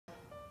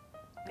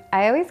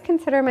I always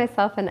consider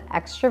myself an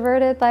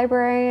extroverted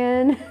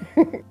librarian.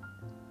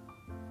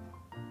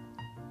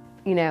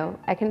 You know,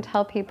 I can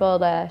tell people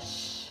to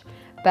shh,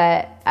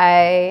 but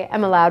I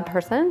am a loud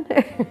person.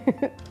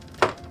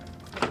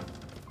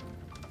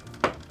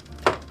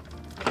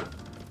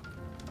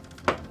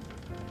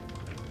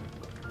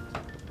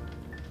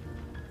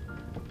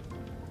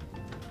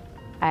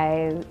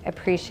 I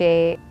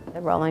appreciate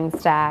the rolling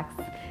stacks.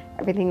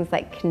 Everything's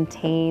like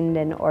contained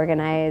and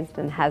organized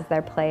and has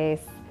their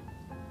place.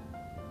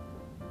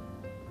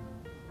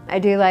 I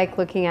do like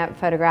looking at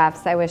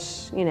photographs. I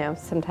wish, you know,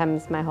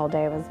 sometimes my whole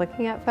day was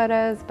looking at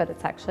photos, but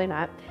it's actually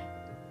not.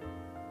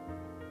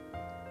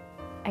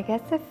 I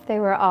guess if they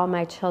were all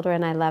my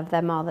children, I love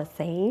them all the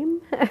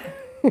same.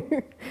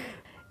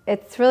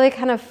 It's really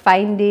kind of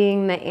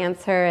finding the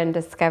answer and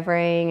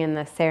discovering and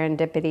the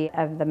serendipity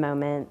of the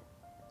moment.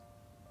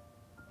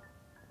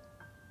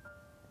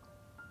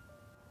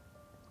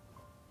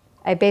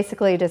 I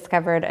basically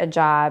discovered a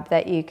job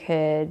that you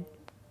could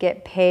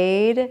get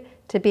paid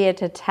to be a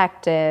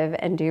detective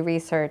and do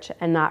research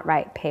and not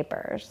write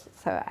papers.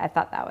 So I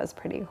thought that was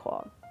pretty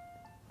cool.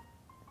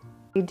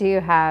 We do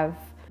have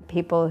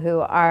people who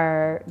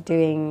are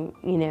doing,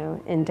 you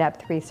know,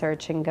 in-depth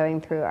research and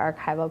going through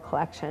archival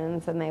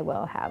collections, and they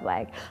will have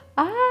like,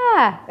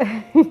 ah,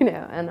 you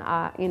know, an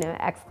ah, you know,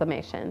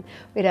 exclamation.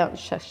 We don't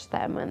shush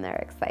them when they're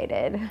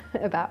excited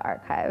about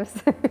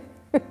archives.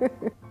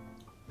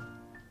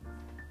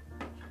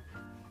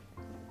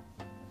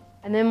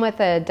 And then with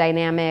a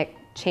dynamic,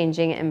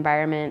 changing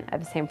environment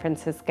of San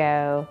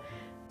Francisco,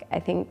 I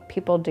think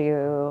people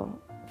do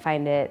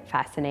find it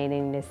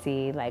fascinating to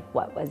see like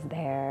what was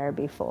there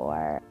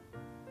before.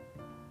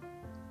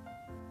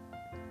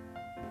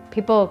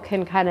 People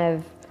can kind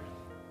of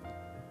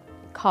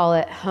call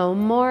it home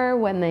more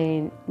when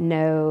they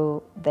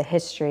know the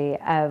history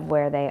of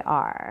where they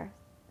are.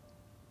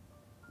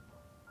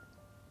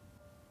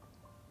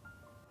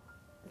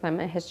 I'm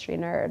a history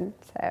nerd,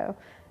 so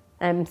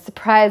I'm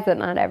surprised that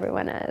not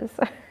everyone is.